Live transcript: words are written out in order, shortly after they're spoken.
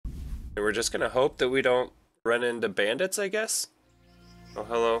And we're just gonna hope that we don't run into bandits, I guess? Oh,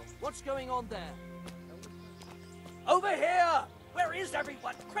 hello. What's going on there? Over here! Where is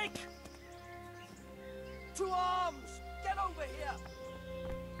everyone? Quick! To arms! Get over here!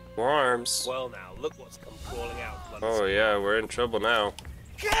 More arms. Well now, look what's come crawling out. Oh yeah, we're in trouble now.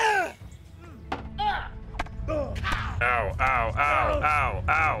 Ow, ow, ow, ow,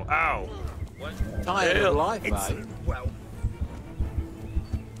 ow, ow. What? Tired of life, It's, eh? well,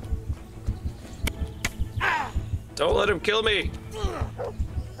 Don't let him kill me.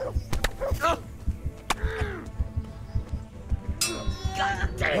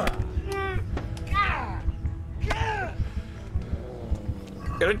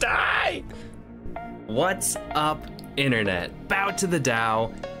 Gonna die. What's up, Internet? Bow to the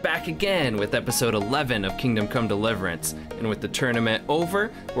Tao, back again with episode 11 of Kingdom Come Deliverance. And with the tournament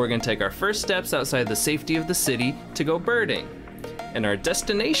over, we're gonna take our first steps outside the safety of the city to go birding. And our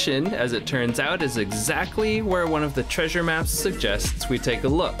destination, as it turns out, is exactly where one of the treasure maps suggests we take a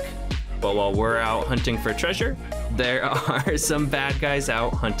look. But while we're out hunting for treasure, there are some bad guys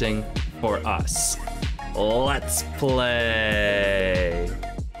out hunting for us. Let's play!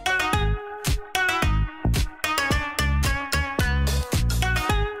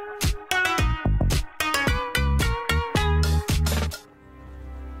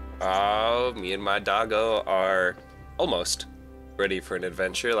 Oh, me and my doggo are almost ready for an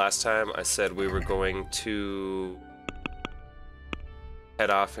adventure. Last time I said we were going to head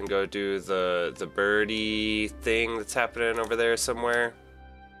off and go do the birdie thing that's happening over there somewhere.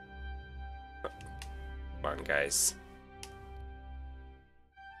 Come on, guys.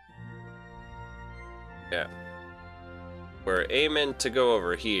 Yeah. We're aiming to go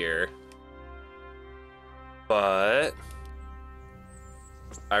over here, but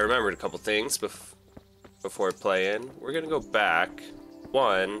I remembered a couple things before playing. We're gonna go back.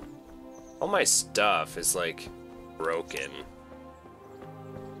 One, all my stuff is like broken.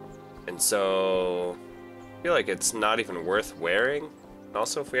 And so I feel like it's not even worth wearing. And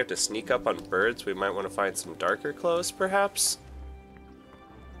also, if we have to sneak up on birds, we might want to find some darker clothes, perhaps.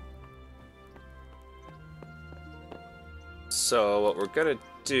 So what we're gonna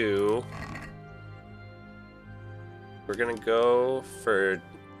do, we're gonna go for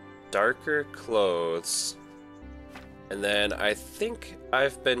darker clothes. And then I think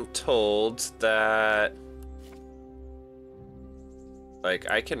I've been told that like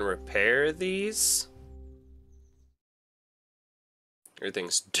I can repair these.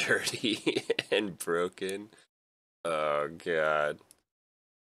 Everything's dirty and broken. Oh god.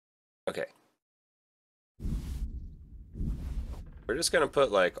 Okay. We're just gonna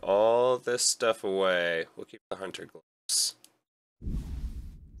put like all this stuff away. We'll keep the hunter gloves.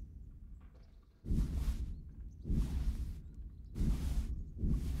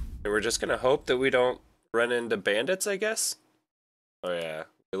 And we're just gonna hope that we don't run into bandits, I guess. Oh yeah,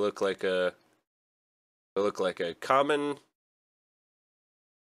 we look like a common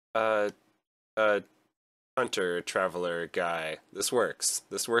hunter traveler guy. This works.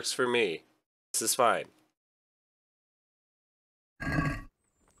 This works for me. This is fine.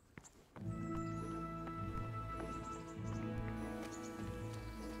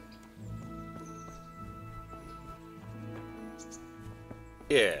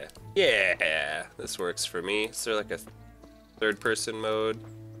 Yeah, yeah, this works for me. Is there like a third person mode?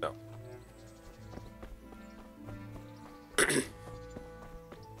 No.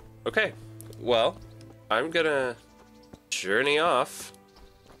 Okay, well, I'm gonna journey off.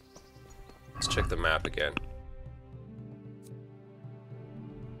 Let's check the map again.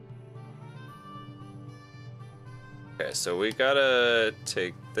 Okay, so we gotta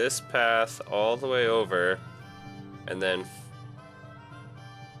take this path all the way over, and then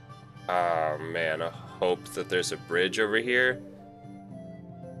oh man, I hope that there's a bridge over here.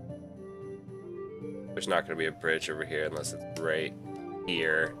 There's not gonna be a bridge over here unless it's right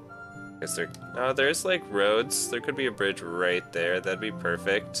here. Is there? No, there's like roads. There could be a bridge right there. That'd be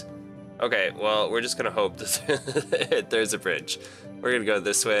perfect. Okay, well, we're just gonna hope that there's a bridge. We're gonna go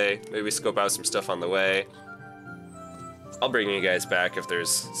this way. Maybe scope out some stuff on the way. I'll bring you guys back if there's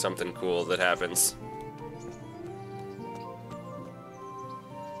something cool that happens.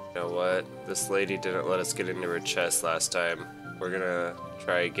 You know what? This lady didn't let us get into her chest last time. We're gonna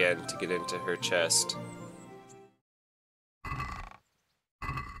try again to get into her chest.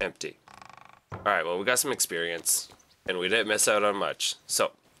 Empty. Alright, well, we got some experience, and we didn't miss out on much.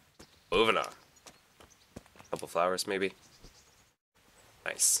 So, moving on. Couple flowers, maybe?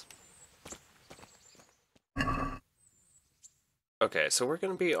 Nice. Okay, so we're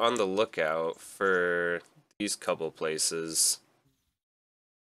gonna be on the lookout for these couple places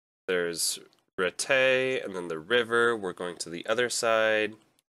There's Rattay, and then the river. We're going to the other side.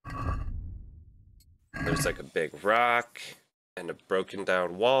 There's like a big rock and a broken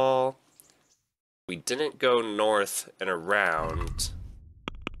down wall. We didn't go north and around,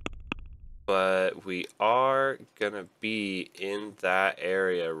 but we are gonna be in that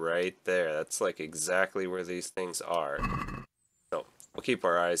area right there. That's like exactly where these things are. So we'll keep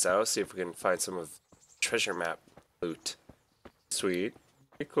our eyes out, see if we can find some of treasure map loot. Sweet.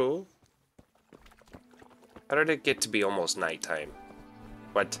 Pretty cool. How did it get to be almost nighttime?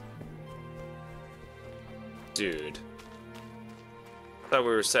 What? Dude. I thought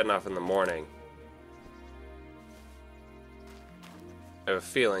we were setting off in the morning. I have a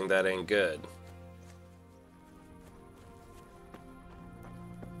feeling that ain't good.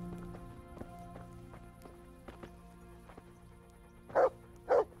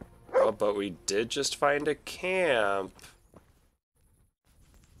 Oh, but we did just find a camp.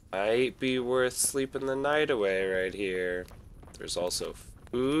 Might be worth sleeping the night away right here. There's also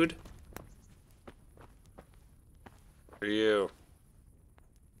food. For you.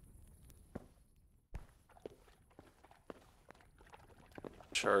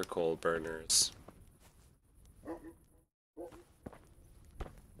 Charcoal burners.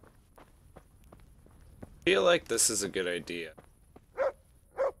 Feel like this is a good idea.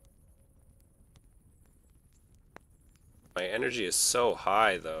 My energy is so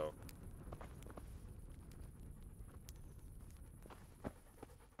high though.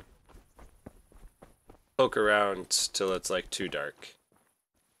 Poke around till it's like too dark.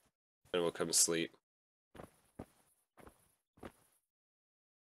 Then we'll come to sleep.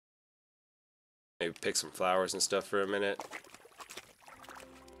 Maybe pick some flowers and stuff for a minute.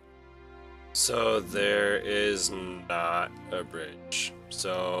 So there is not a bridge.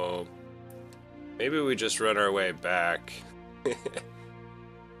 So maybe we just run our way back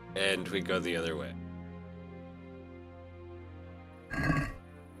and we go the other way.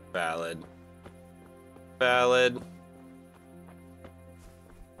 Valid. Valid.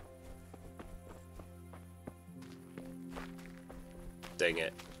 Dang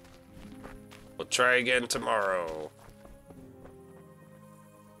it. We'll try again tomorrow.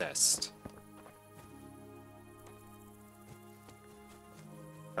 Nest.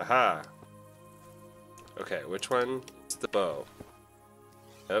 Aha. Okay, which one is the bow?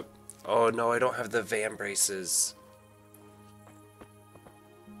 Yep. Oh no, I don't have the van braces.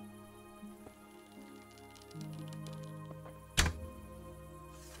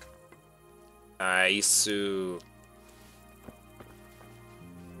 Nice.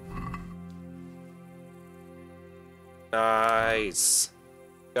 Nice.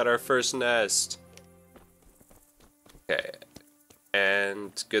 Got our first nest. Okay.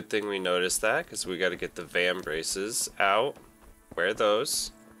 And good thing we noticed that, because we got to get the van braces out. Wear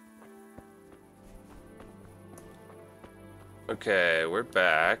those. Okay, we're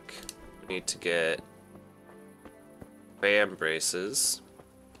back. We need to get van braces.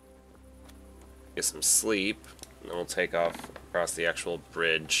 Get some sleep. And then we'll take off across the actual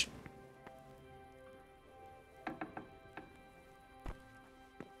bridge.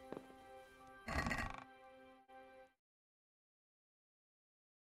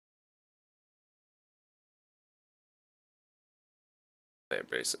 Van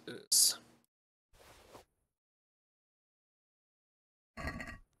braces.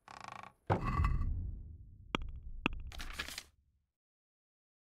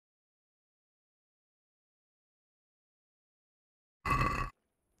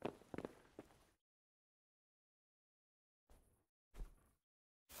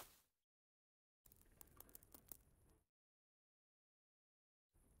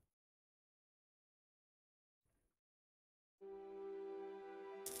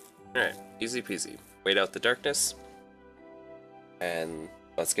 Alright, easy peasy. Wait out the darkness, and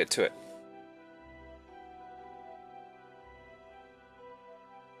let's get to it.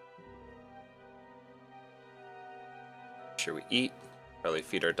 Make sure we eat, probably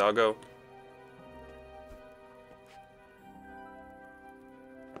feed our doggo.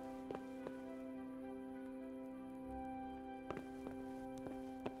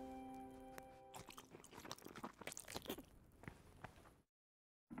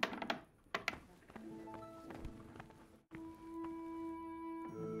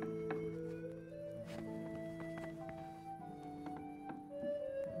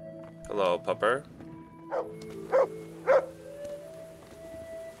 Hello, pupper.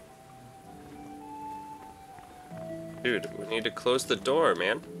 Dude, we need to close the door,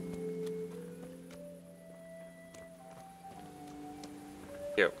 man.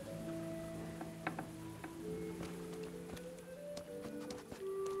 Yo.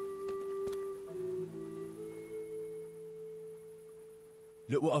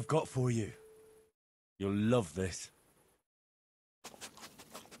 Look what I've got for you. You'll love this.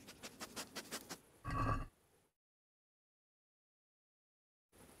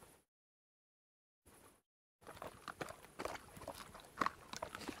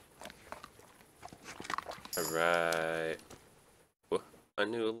 Alright. A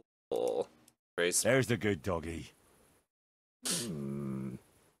new level. Race. There's the good doggy.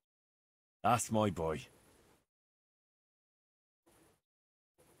 That's my boy.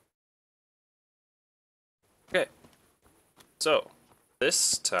 Okay. So,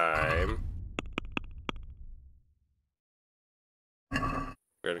 this time we're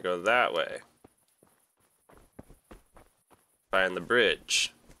gonna go that way. Find the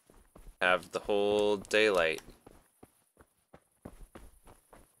bridge. Have the whole daylight.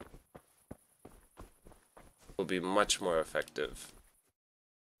 Will be much more effective.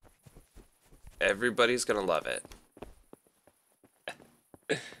 Everybody's gonna love it.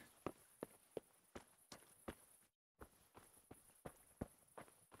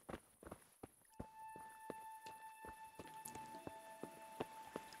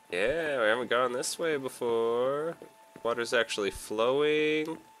 Yeah, we haven't gone this way before. Water's actually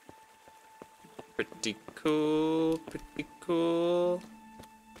flowing. Pretty cool, pretty cool.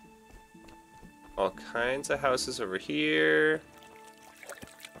 All kinds of houses over here.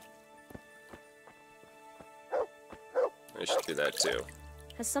 I should do that too.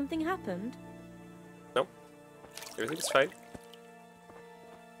 Has something happened? Nope. Everything's fine.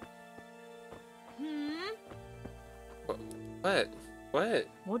 What? What?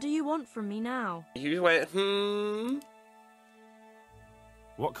 What do you want from me now? You went,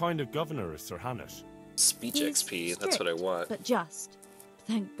 What kind of governor is Sir Hannes? Speech He's XP, that's what I strict, want. But just.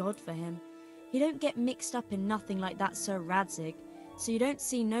 Thank God for him. He don't get mixed up in nothing like that Sir Radzig, so you don't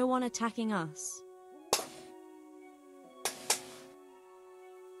see no one attacking us.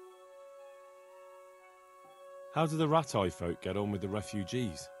 How do the Ratai folk get on with the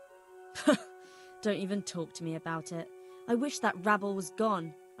refugees? Don't even talk to me about it. I wish that rabble was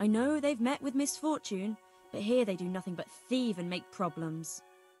gone. I know they've met with misfortune, but here they do nothing but thieve and make problems.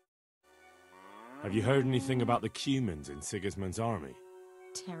 Have you heard anything about the Cumans in Sigismund's army?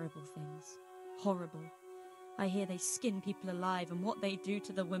 Terrible things. Horrible. I hear they skin people alive and what they do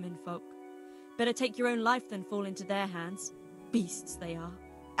to the women folk. Better take your own life than fall into their hands. Beasts they are.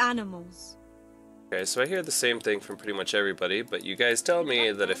 Animals. Okay, so I hear the same thing from pretty much everybody, but you guys tell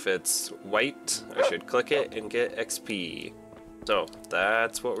me that if it's white, I should click it and get XP. So,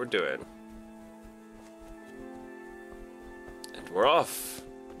 that's what we're doing. And we're off.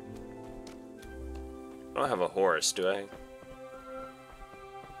 I don't have a horse, do I?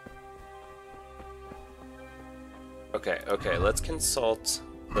 Okay, let's consult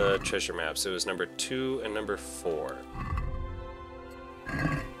the treasure maps. It was number 2 and number 4.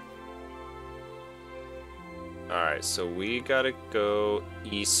 Alright, so we gotta go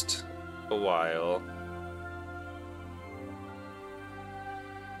east a while.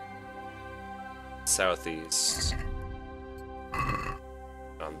 Southeast.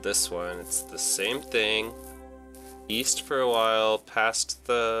 On this one, it's the same thing. East for a while, past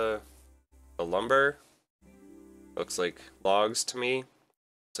the lumber. Looks like logs to me.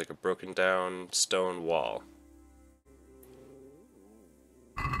 It's like a broken down stone wall.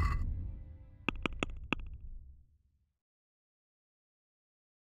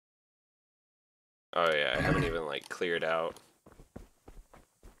 Oh yeah, I haven't even like cleared out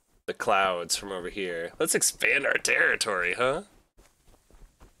the clouds from over here. Let's expand our territory, huh?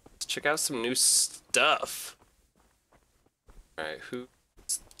 Let's check out some new stuff. Alright, who's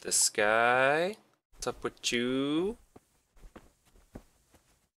this guy? What's up with you?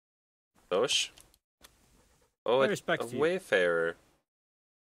 Dosh? Oh, a wayfarer.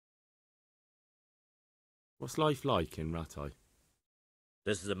 What's life like in Ratai?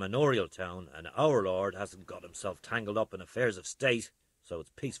 This is a manorial town, and our lord hasn't got himself tangled up in affairs of state, so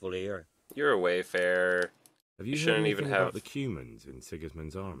it's peaceful here. You're a wayfarer. Have you heard shouldn't anything even about have the Cumans in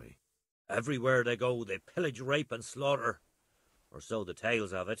Sigismund's army? Everywhere they go, they pillage, rape, and slaughter. Or so the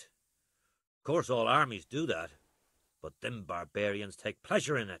tales have it. Of course, all armies do that, but them barbarians take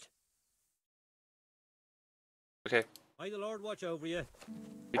pleasure in it. Okay, May the Lord watch over you.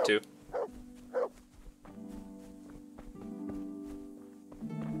 you too.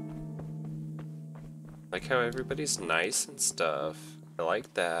 Like how everybody's nice and stuff. I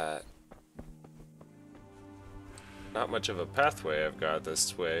like that. Not much of a pathway I've got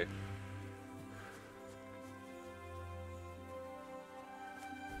this way.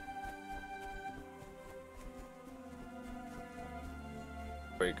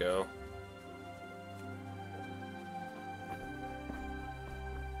 Where you go?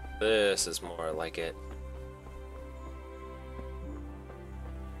 This is more like it.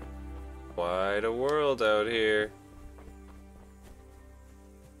 Quite a world out here.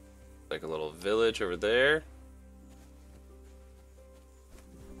 Like a little village over there.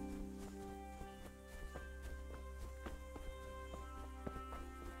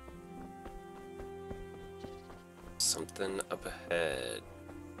 Something up ahead.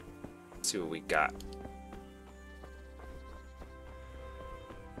 Let's see what we got.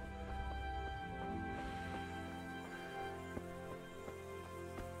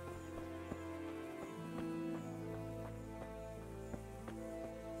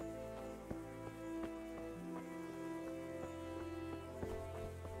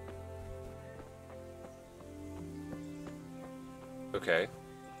 Okay,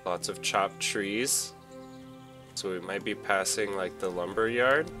 lots of chopped trees. So we might be passing like the lumber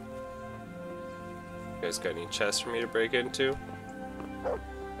yard. You guys got any chests for me to break into?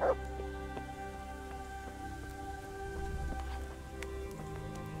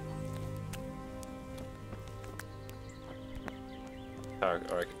 Or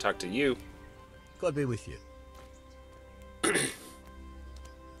I can talk to you. God be with you.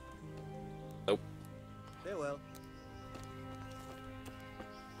 Nope. Farewell.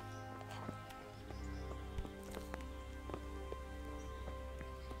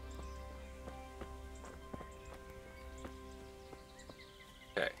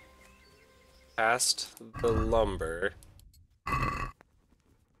 Okay. Past the lumber.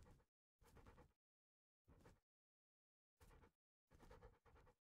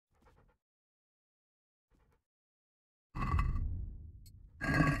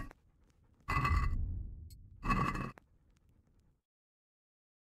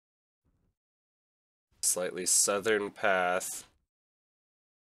 Slightly southern path.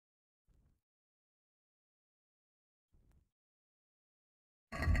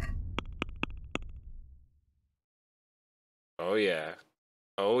 Oh yeah.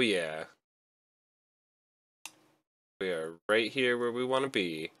 Oh yeah. We are right here where we want to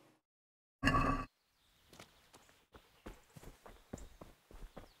be.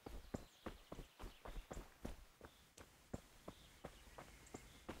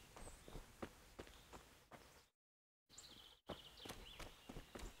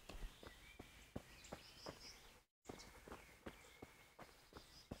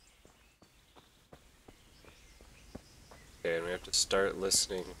 Okay, and we have to start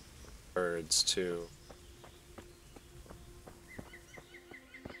listening to birds too.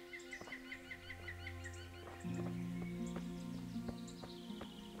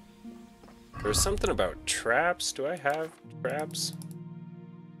 There was something about traps. Do I have traps?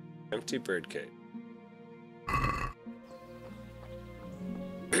 Empty birdcage.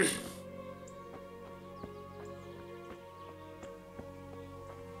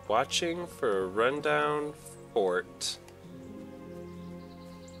 Watching for a rundown fort.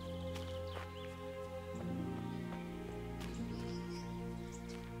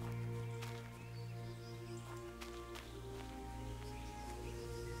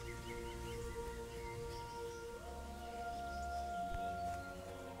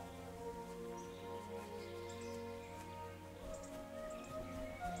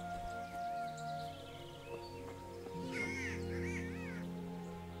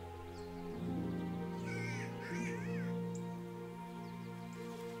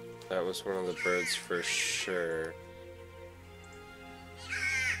 That was one of the birds for sure.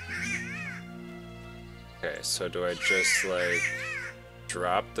 Okay, so do I just like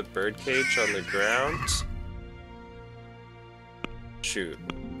drop the birdcage on the ground? Shoot.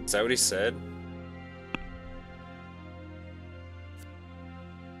 Is that what he said?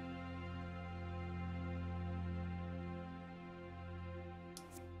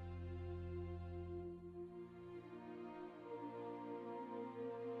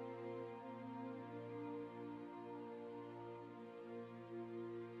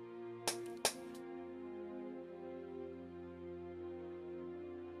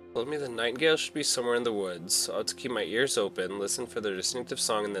 Told me the nightingale should be somewhere in the woods. I'll have to keep my ears open, listen for their distinctive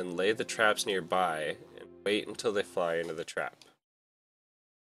song, and then lay the traps nearby, and wait until they fly into the trap.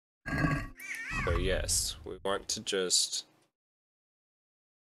 So yes, we want to just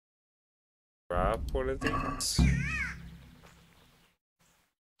drop one of these.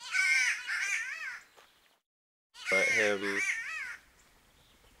 Let him...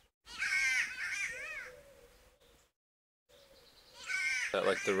 Is that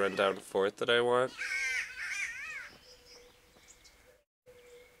like the rundown fort that I want?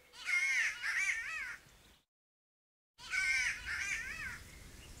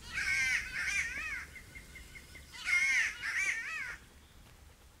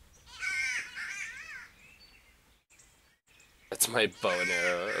 My bow and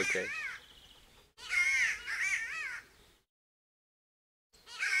arrow, okay.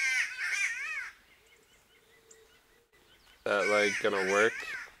 That, like, gonna work?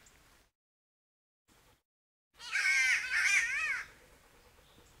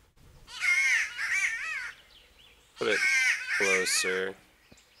 Put it closer.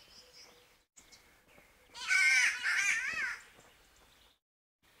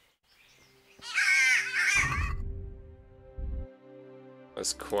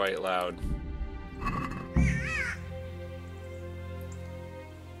 That's quite loud.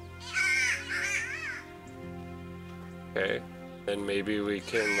 Okay, then maybe we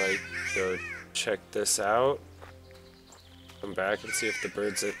can like go check this out. Come back and see if the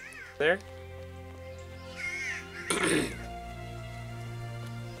birds are there.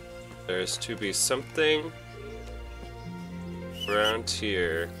 There's to be something around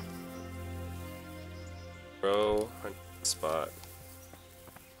here. Row hunting spot.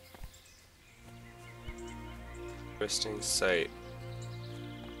 Interesting sight.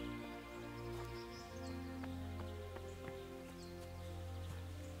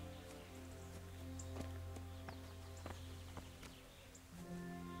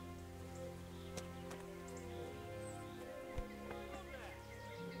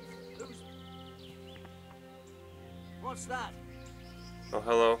 What's that? Oh,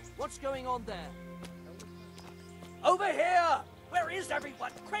 hello. What's going on there? Over here! Where is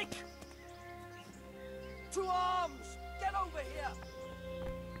everyone? Quick! To arms! Get over here!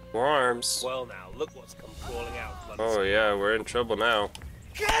 Arms. Well now, look what's come crawling out. Oh yeah, we're in trouble now.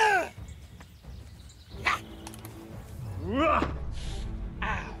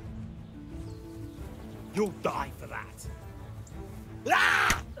 You'll die for that.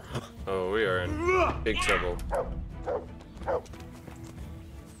 Oh, we are in big trouble.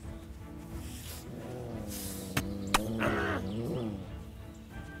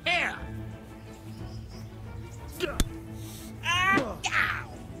 Here!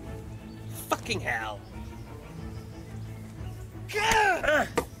 Fucking hell!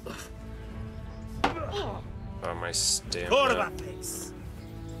 Oh, my stamina. Quarterback pace!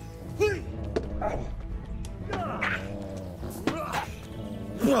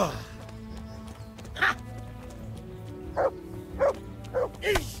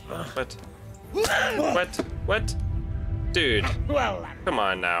 What? What? What? Dude, Well, come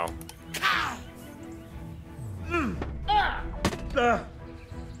on now. ow!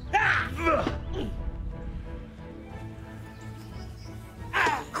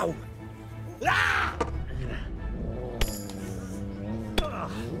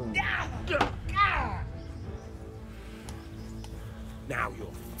 Now you're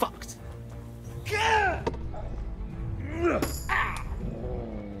fucked.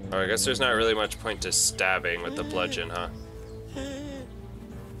 Oh, I guess there's not really much point to stabbing with the bludgeon, huh?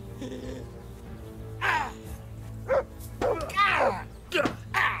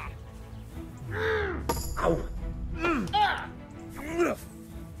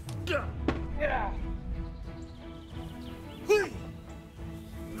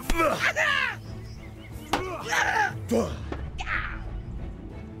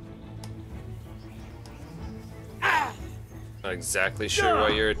 Not exactly sure why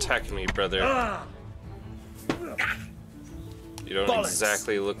you're attacking me, brother. You don't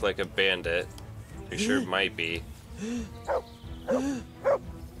exactly look like a bandit. You sure might be.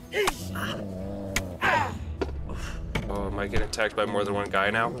 Oh, am I getting attacked by more than one guy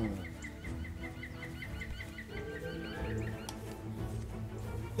now?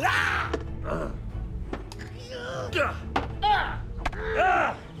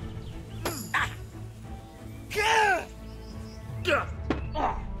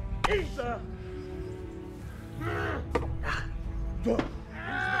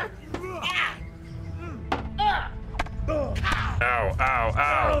 Ow, ow,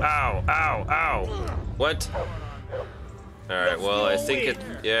 ow, ow, ow, ow. What? Alright, well, I think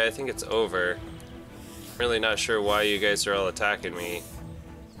it's over. I'm really not sure why you guys are all attacking me.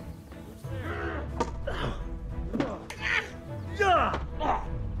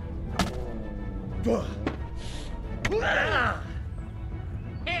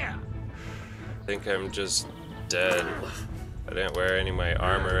 I think I'm just dead. I didn't wear any of my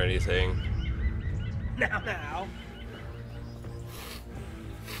armor or anything. Now.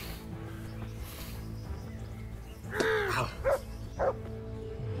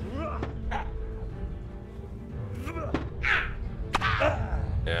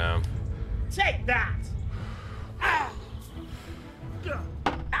 Yeah. Take that!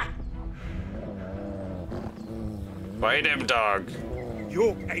 Fight him, dog.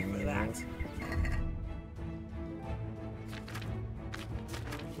 You'll pay for that.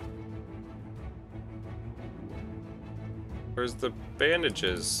 Where's the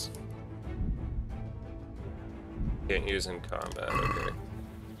bandages? Can't use in combat, okay.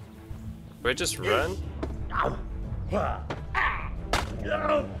 Do I just run? Oh,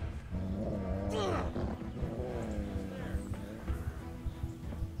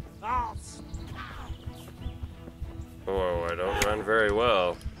 I don't run very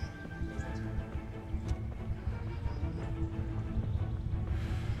well.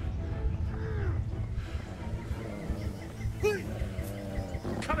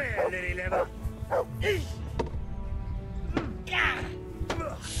 Come here, lily liver.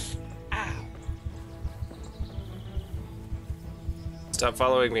 Stop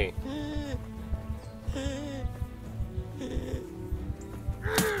following me.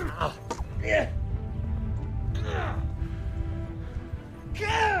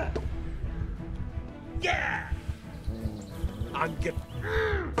 I'm good.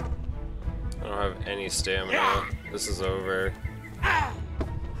 I don't have any stamina. This is over.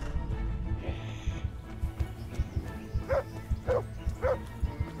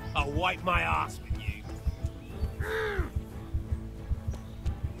 I'll wipe my ass with you.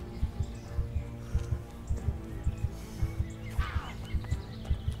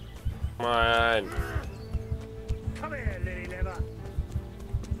 Come on. Come here, lily liver.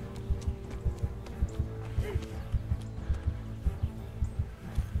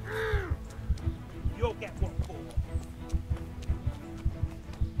 You'll get what for.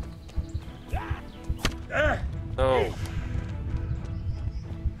 Oh.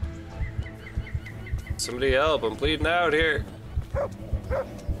 Somebody help, I'm bleeding out here.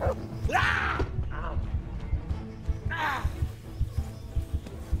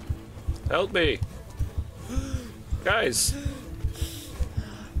 Help me. Guys.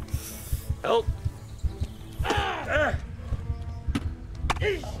 Help.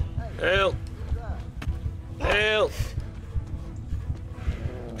 Help. Help.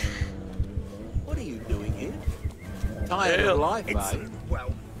 What are you doing here? Tired Help. of life, It's, mate?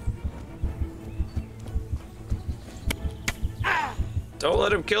 well, Don't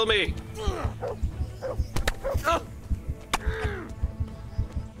let him kill me.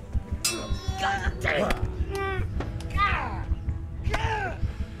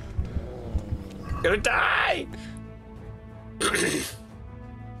 Gonna die.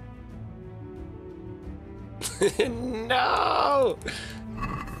 No.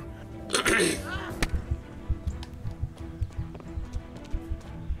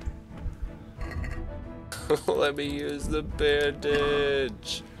 Let me use the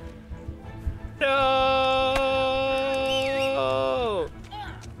bandage. No!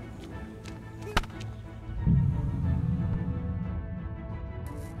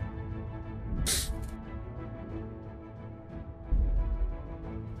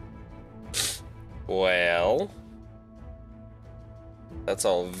 Well, that's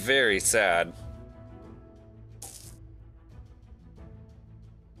all very sad.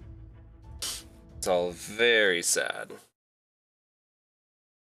 It's all very sad.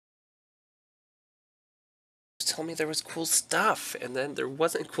 Tell me there was cool stuff, and then there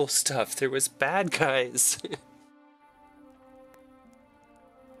wasn't cool stuff. There was bad guys.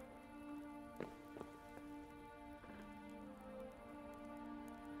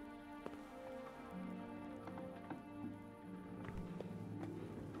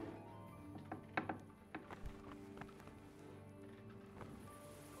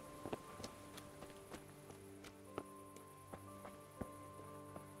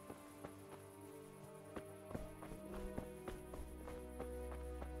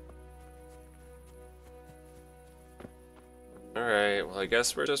 Alright, well I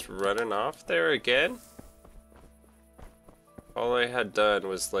guess we're just running off there again. All I had done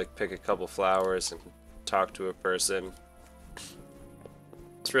was like pick a couple flowers and talk to a person.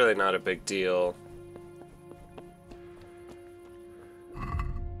 It's really not a big deal.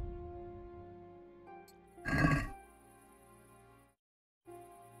 But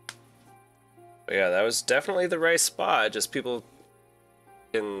yeah, that was definitely the right spot, just people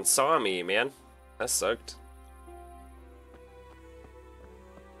saw me, man. That sucked.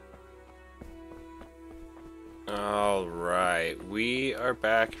 Alright, we are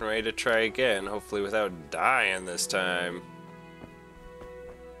back and ready to try again, hopefully without dying this time.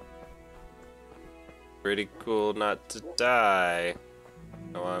 Pretty cool not to die.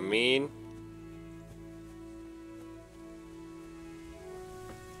 Know what I mean?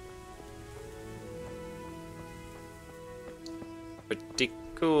 Pretty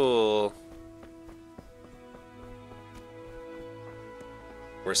cool.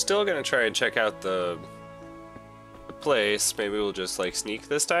 We're still gonna try and check out the place. Maybe we'll just like sneak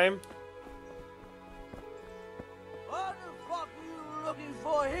this time. on looking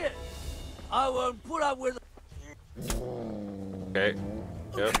for here. I won't put up with. Okay.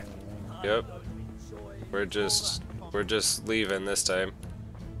 Yep. Yep. We're just leaving this time.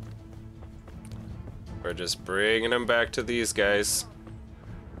 We're just bringing them back to these guys.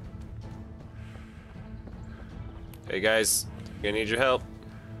 Hey guys, gonna need your help.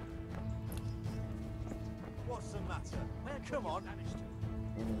 What's the matter? Well, come on.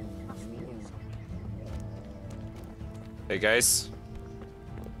 Hey guys.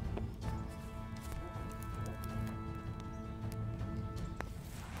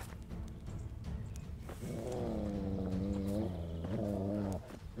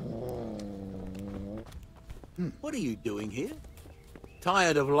 What are you doing here?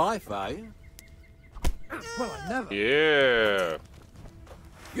 Tired of life, are you? Well, I never. Yeah.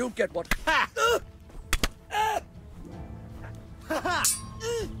 You'll get what.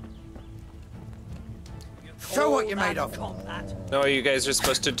 Show what you're made of. No, you guys are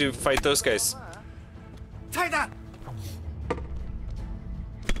supposed to fight those guys. Take that!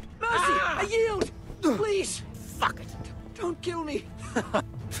 Mercy! I yield! Please! Fuck it! Don't kill me!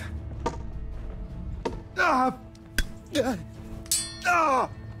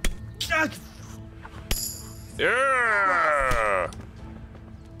 Yeah.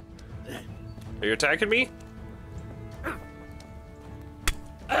 Are you attacking me?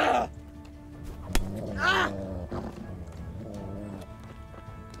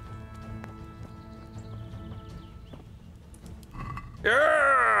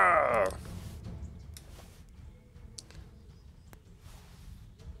 Yeah.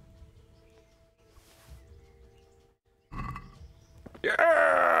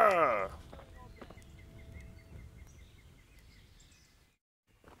 Yeah.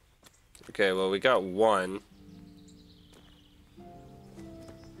 Okay, well, we got one.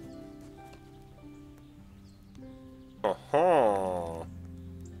 Uh-huh.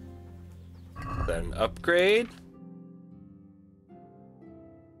 Then upgrade.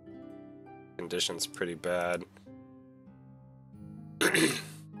 Condition's pretty bad.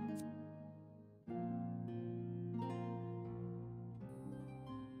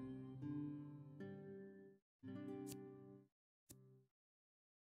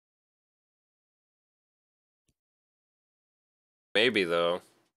 Maybe, though.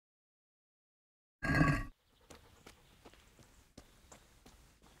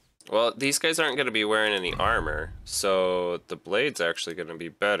 Well, these guys aren't going to be wearing any armor, so the blade's actually going to be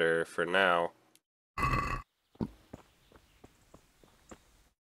better for now.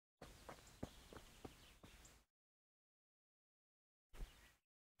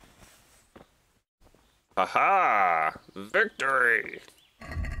 Haha! Victory!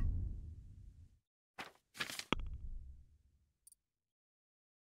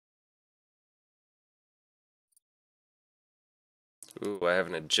 Ooh, I have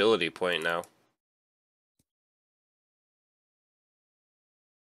an agility point now.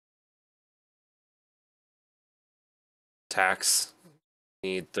 Attacks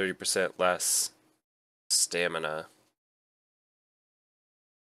need 30% less stamina.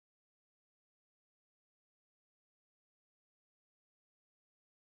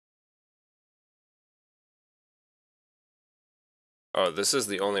 Oh, this is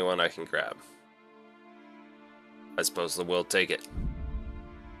the only one I can grab. I suppose we'll take it.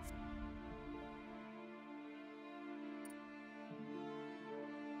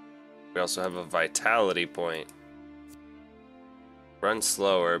 We also have a vitality point. Run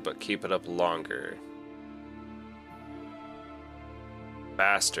slower, but keep it up longer.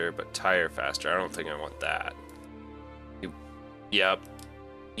 Faster, but tire faster. I don't think I want that. Yep.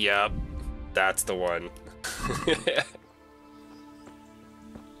 Yep. That's the one.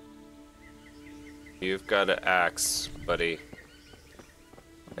 You've got an axe, buddy.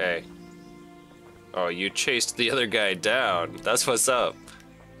 Hey. Oh, you chased the other guy down. That's what's up.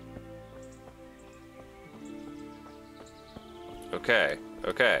 Okay,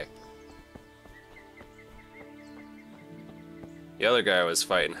 okay. The other guy I was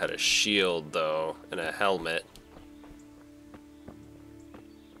fighting had a shield, though, and a helmet.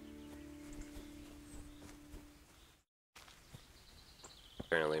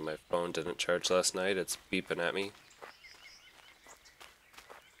 Apparently my phone didn't charge last night. It's beeping at me.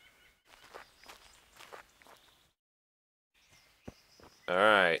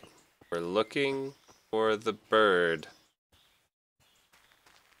 Alright. We're looking for the bird.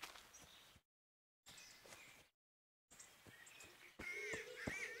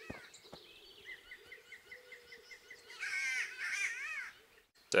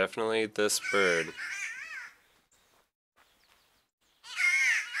 Definitely this bird.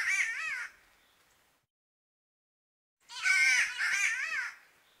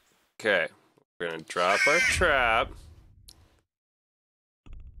 Okay, we're gonna drop our trap.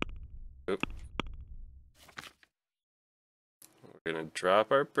 Oop. We're gonna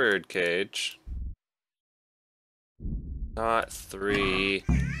drop our bird cage. Not 3.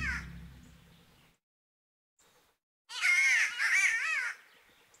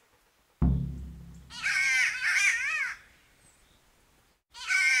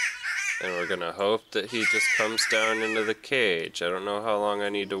 And we're gonna hope that he just comes down into the cage. I don't know how long I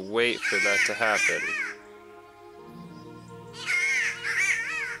need to wait for that to happen.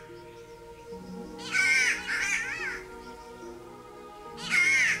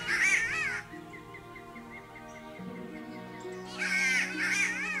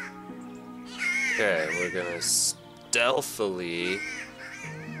 Okay, we're gonna stealthily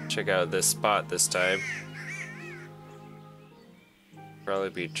check out this spot this time. Probably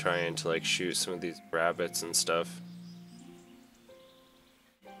be trying to like shoot some of these rabbits and stuff.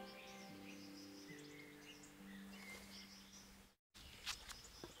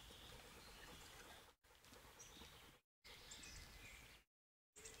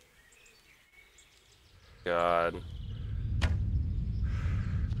 God.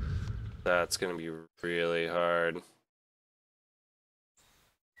 That's gonna be really hard.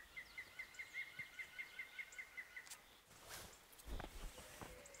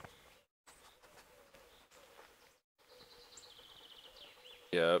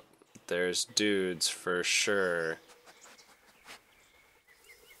 Yep, there's dudes for sure.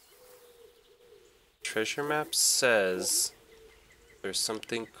 Treasure map says there's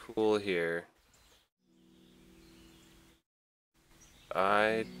something cool here.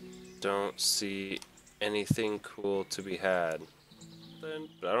 I don't see anything cool to be had.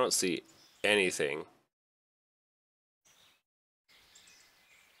 But I don't see anything.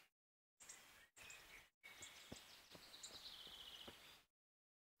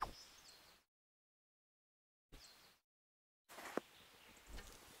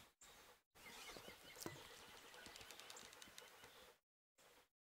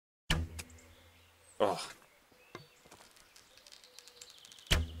 Oh.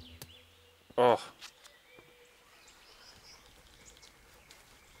 Oh.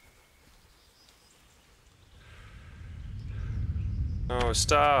 Oh,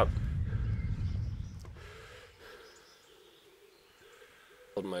 stop.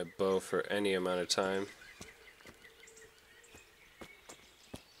 Hold my bow for any amount of time.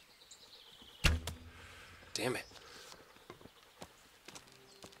 Damn it.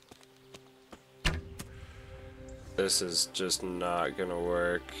 This is just not gonna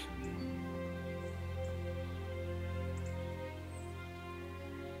work.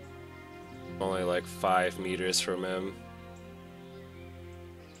 Only like 5 meters from him.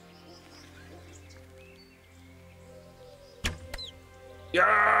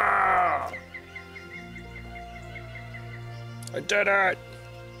 Yeah! I did it!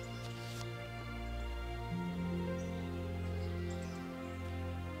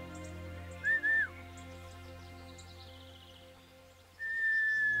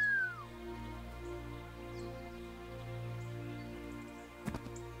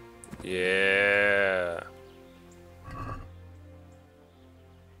 Yeah.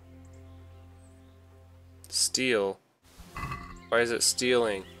 Steal. Why is it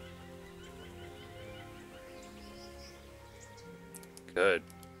stealing? Good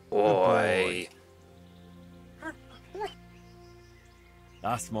boy.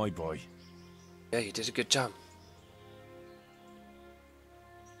 That's my boy. Yeah, you did a good job.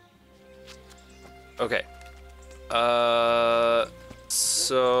 Okay.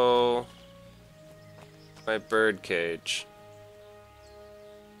 So my bird cage.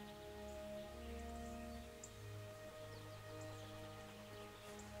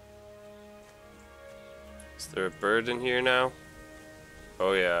 Is there a bird in here now?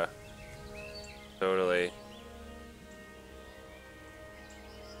 Oh yeah. Totally.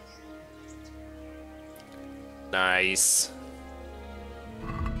 Nice.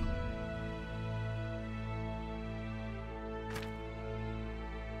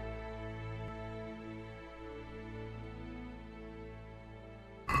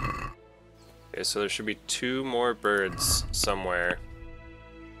 Okay, so there should be 2 more birds somewhere.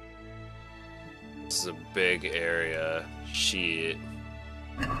 This is a big area. Shit.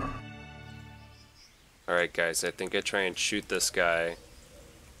 Alright guys, I think I try and shoot this guy.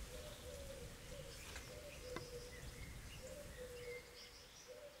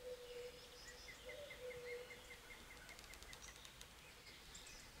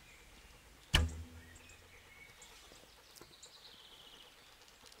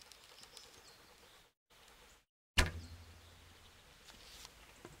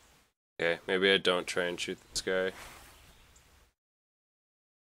 Okay, maybe I don't try and shoot this guy.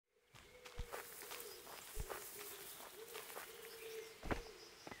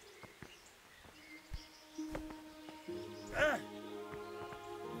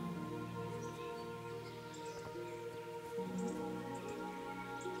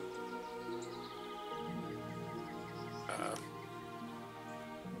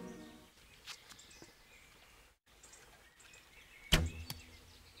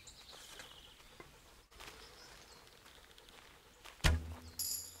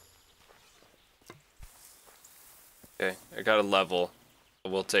 Okay, I got a level.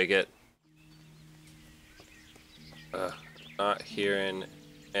 We'll take it. Not hearing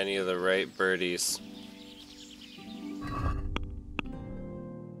any of the right birdies.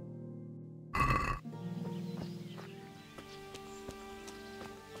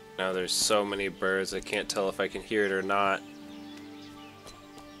 Now there's so many birds, I can't tell if I can hear it or not.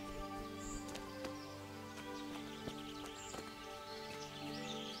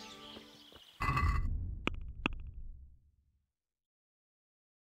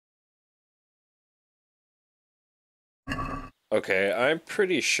 Okay, I'm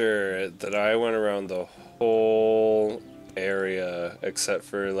pretty sure that I went around the whole area except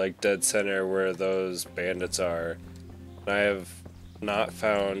for like dead center where those bandits are. I have not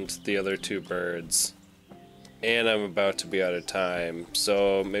found the other two birds. And I'm about to be out of time,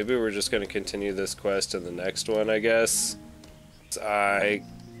 so maybe we're just going to continue this quest in the next one, I guess. I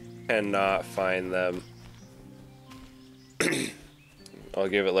cannot find them. I'll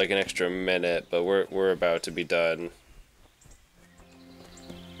give it like an extra minute, but we're about to be done.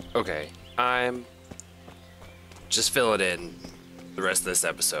 Okay, I'm just filling in the rest of this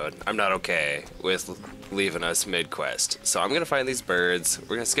episode. I'm not okay with leaving us mid-quest, so I'm gonna find these birds.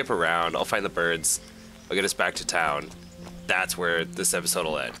 We're gonna skip around. I'll find the birds. I'll get us back to town. That's where this episode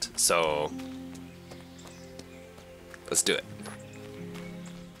will end. So let's do it.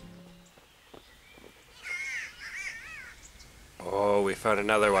 Oh, we found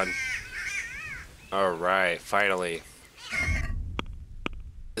another one. All right, finally.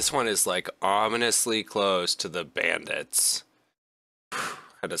 This one is like ominously close to the bandits.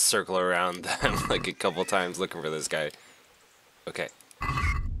 Had to circle around them like a couple times looking for this guy. Okay.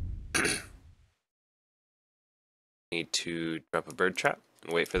 Need to drop a bird trap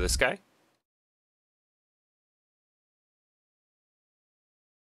and wait for this guy.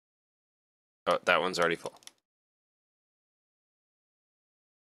 Oh, that one's already full.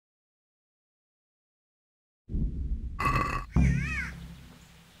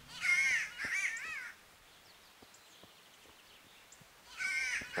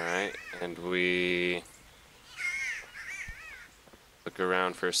 Alright, and we look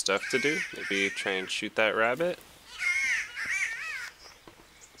around for stuff to do. Maybe try and shoot that rabbit.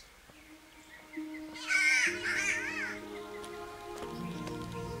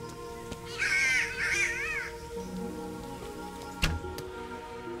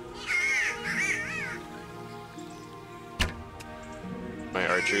 My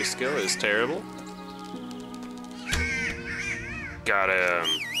archery skill is terrible. Got him.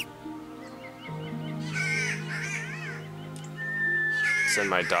 Send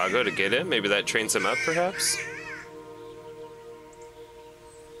my doggo to get him. Maybe that trains him up, perhaps?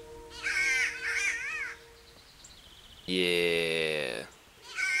 Yeah.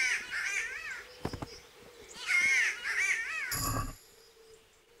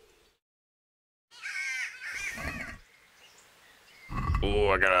 Ooh,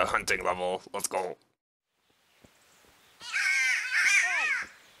 I got a hunting level. Let's go.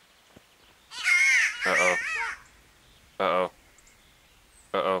 Uh-oh. Uh-oh.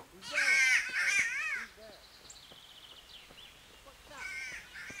 Uh-oh.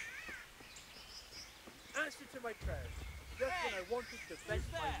 Answer to my prayers. Just when I wanted to vent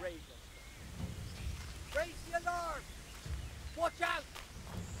my rage on. Raise the alarm! Watch out!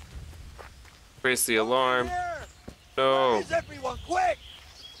 Raise the alarm. Here! No. Where is everyone? Quick!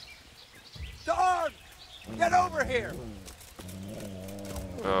 Dawn! Get over here!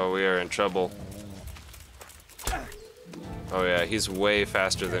 Oh, we are in trouble. Oh yeah, he's way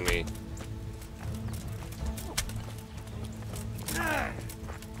faster than me.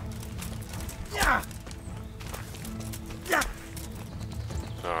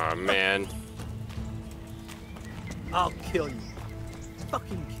 Aw, man. I'll kill you.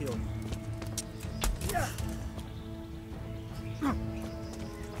 Fucking kill you.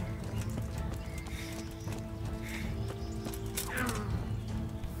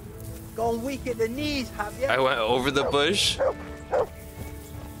 Gone weak at the knees, have you? I went over the bush.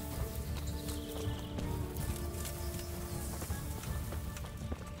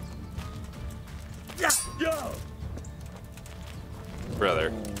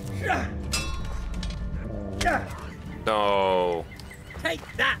 Brother. No. Take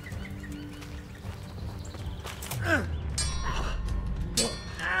that!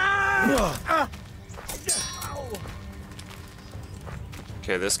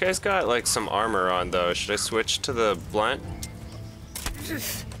 Okay, this guy's got like some armor on though. Should I switch to the blunt?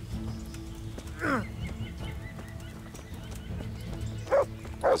 This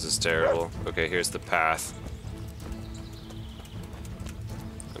is terrible. Okay, here's the path.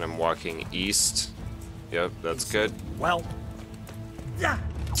 And I'm walking east. Yep, that's good. Well.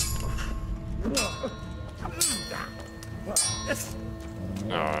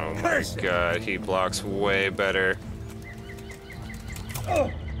 Oh my god, he blocks way better.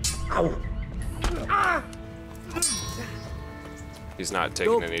 He's not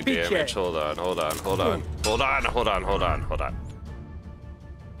taking any damage. Hold on, hold on, hold on. Hold on, hold on, hold on, hold on.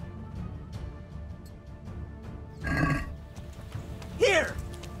 Here!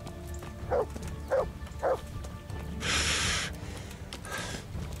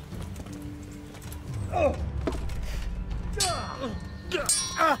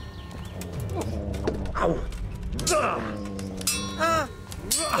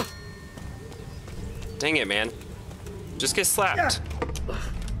 Dang it, man. Just get slapped.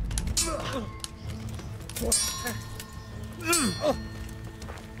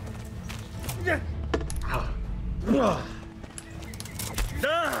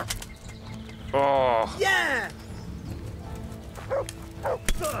 Oh. Yeah!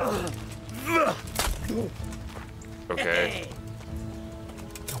 Okay.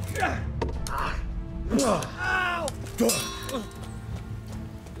 Ow!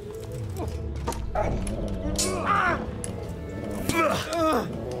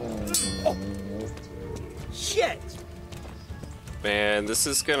 Shit! Man, this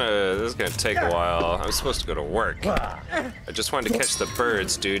is gonna take a while. I'm supposed to go to work. I just wanted to catch the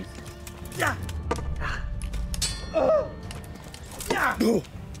birds, dude. Yeah. Yeah. Are you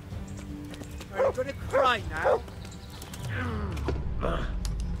gonna cry now?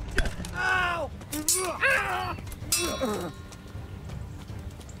 Ow!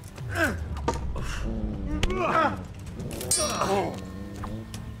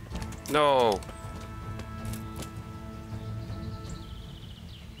 No.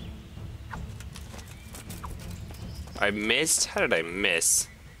 I missed? How did I miss?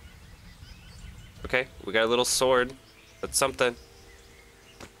 Okay, we got a little sword. That's something.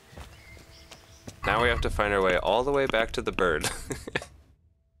 Now we have to find our way all the way back to the bird.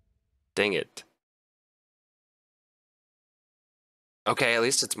 Dang it. Okay, at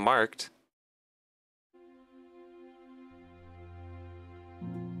least it's marked.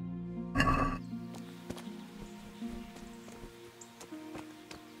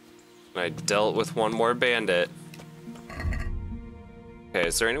 I dealt with one more bandit. Okay,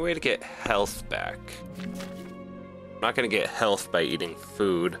 is there any way to get health back? I'm not gonna get health by eating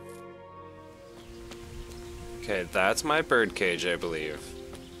food. Okay, that's my bird cage, I believe.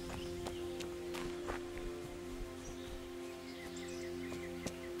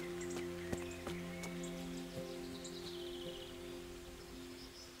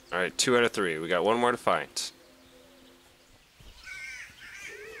 Alright, 2 out of 3. We got one more to find.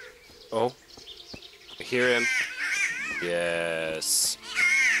 Oh. I hear him. Yes.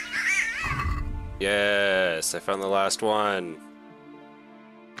 Yes, I found the last one.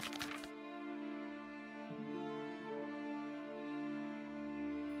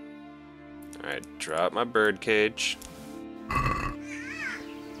 Alright, drop my bird cage.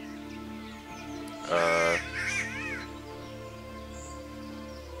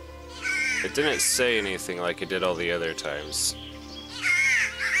 It didn't say anything like it did all the other times.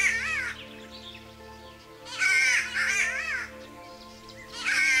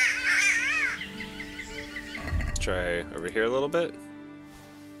 Let's try over here a little bit.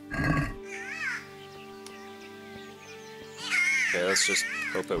 Okay, let's just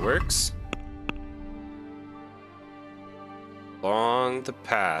hope it works. Along the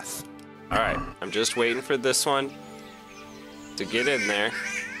path. Alright, I'm just waiting for this one to get in there.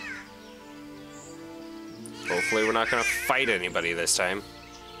 Hopefully we're not gonna fight anybody this time.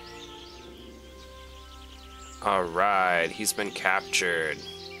 Alright, he's been captured.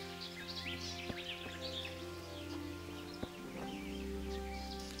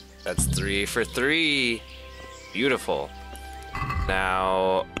 That's 3 for 3. Beautiful.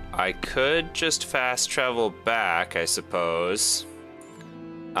 Now, I could just fast travel back, I suppose.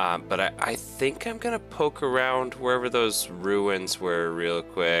 But I think I'm gonna poke around wherever those ruins were real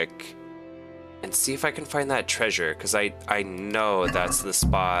quick. And see if I can find that treasure, because I know that's the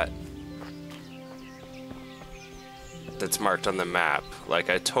spot that's marked on the map. Like,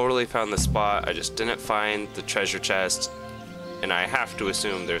 I totally found the spot, I just didn't find the treasure chest, and I have to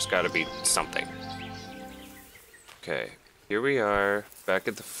assume there's gotta be something. Okay, here we are, back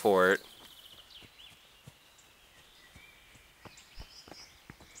at the fort.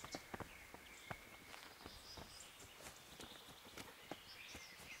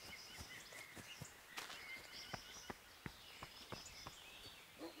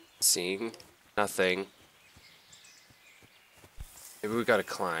 Seeing nothing. Maybe we gotta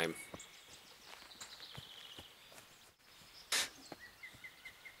climb.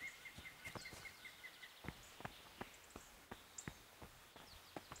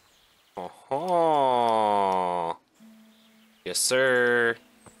 Oh, yes, sir.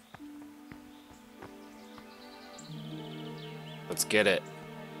 Let's get it.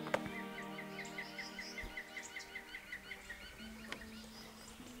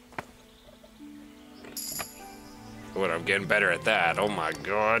 What, I'm getting better at that. Oh my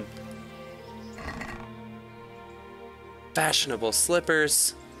god. Fashionable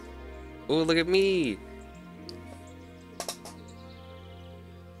slippers. Ooh, look at me.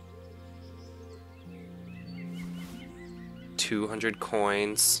 $200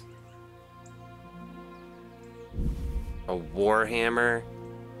 coins. A warhammer.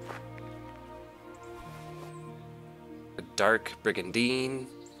 A dark brigandine.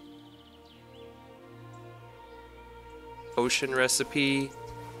 Potion recipe.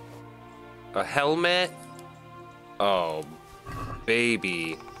 A helmet. Oh,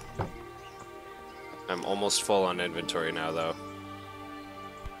 baby. I'm almost full on inventory now, though.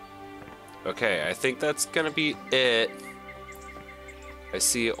 Okay, I think that's gonna be it. I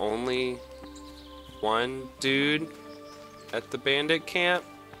see only one dude at the bandit camp.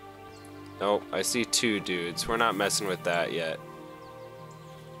 Nope, I see 2 dudes. We're not messing with that yet.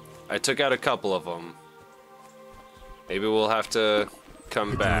 I took out a couple of them. Maybe we'll have to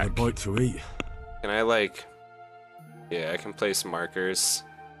come back. A bite to eat. Can I, like... Yeah, I can place markers.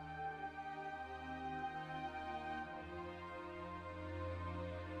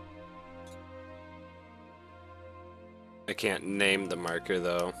 I can't name the marker,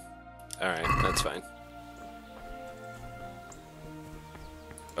 though. Alright, that's fine.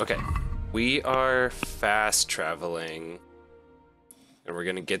 Okay. We are fast traveling. And we're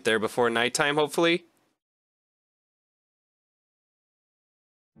gonna get there before nighttime, hopefully?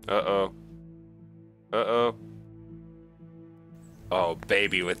 Uh-oh. Uh-oh. Oh,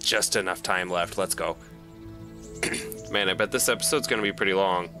 baby, with just enough time left. Let's go. Man, I bet this episode's gonna be pretty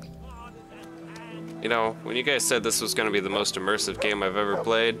long. You know, when you guys said this was gonna be the most immersive game I've ever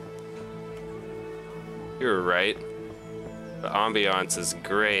played, you were right. The ambiance is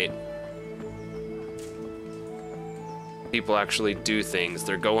great. People actually do things.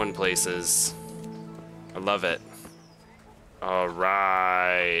 They're going places. I love it.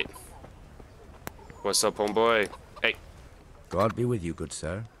 Alright. What's up, homeboy? Hey. God be with you, good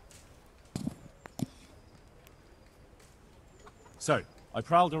sir. So, I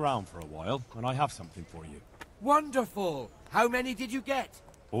prowled around for a while, and I have something for you. Wonderful! How many did you get?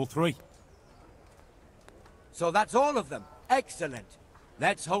 All 3. So that's all of them. Excellent.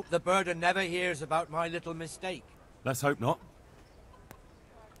 Let's hope the burden never hears about my little mistake. Let's hope not.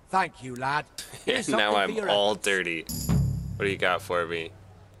 Thank you, lad. Here's Now something for I'm your all efforts. dirty. What do you got for me?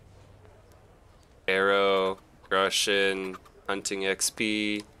 Arrow, Russian, hunting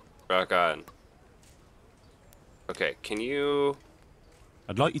XP, rock on. Okay, can you...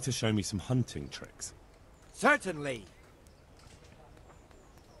 I'd like you to show me some hunting tricks. Certainly.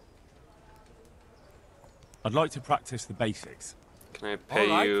 I'd like to practice the basics. Can I pay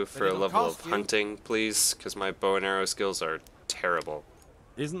Alright, you but for a it'll level of cost you. hunting, please? Because my bow and arrow skills are terrible.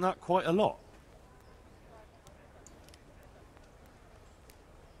 Isn't that quite a lot?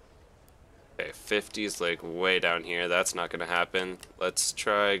 Okay, 50's like way down here. That's not gonna happen. Let's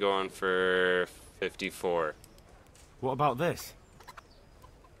try going for 54. What about this?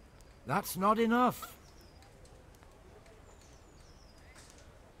 That's not enough.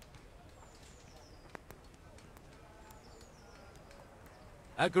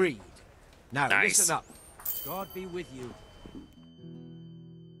 Agreed. Now Nice. listen up. God be with you.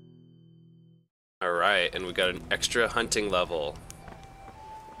 Alright, and we got an extra hunting level.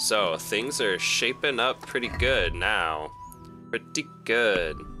 So, things are shaping up pretty good now. Pretty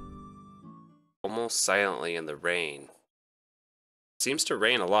good. Almost silently in the rain. Seems to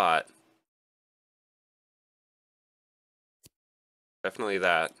rain a lot. Definitely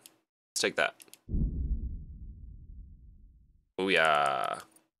that. Let's take that. Booyah.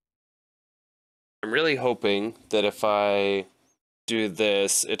 I'm really hoping that if I do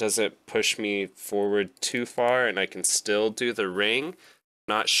this, it doesn't push me forward too far and I can still do the ring.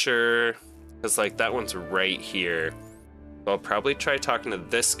 Not sure, because like that one's right here. So I'll probably try talking to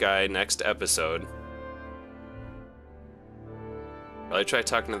this guy next episode. I'll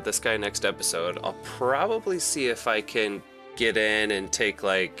probably see if I can get in and take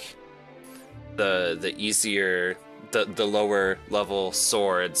like the easier, the lower level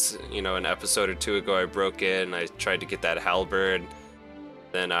swords. You know, an episode or two ago I broke in, I tried to get that halberd,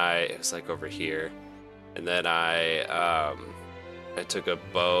 then it was like over here, and then I took a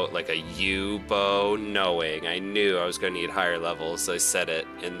bow, like a yew bow, knowing I knew I was going to need higher levels, so I set it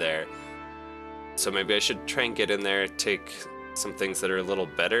in there. So maybe I should try and get in there, take some things that are a little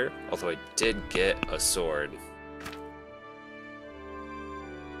better, although I did get a sword.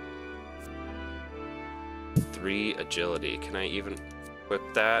 Three agility. Can I even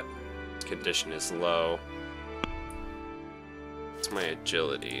equip that? Condition is low. What's my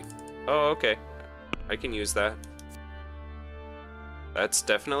agility? Oh, okay. I can use that. That's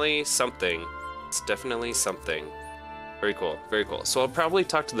definitely something. It's definitely something. Very cool, very cool. So I'll probably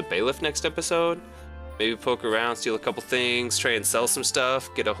talk to the bailiff next episode. Maybe poke around, steal a couple things, try and sell some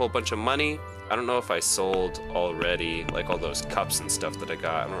stuff, get a whole bunch of money. I don't know if I sold already, like all those cups and stuff that I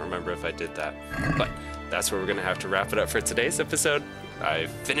got. I don't remember if I did that. But that's where we're gonna have to wrap it up for today's episode. I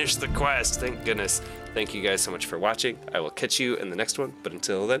finished the quest, thank goodness. Thank you guys so much for watching. I will catch you in the next one, but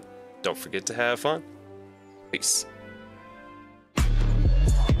until then, don't forget to have fun. Peace.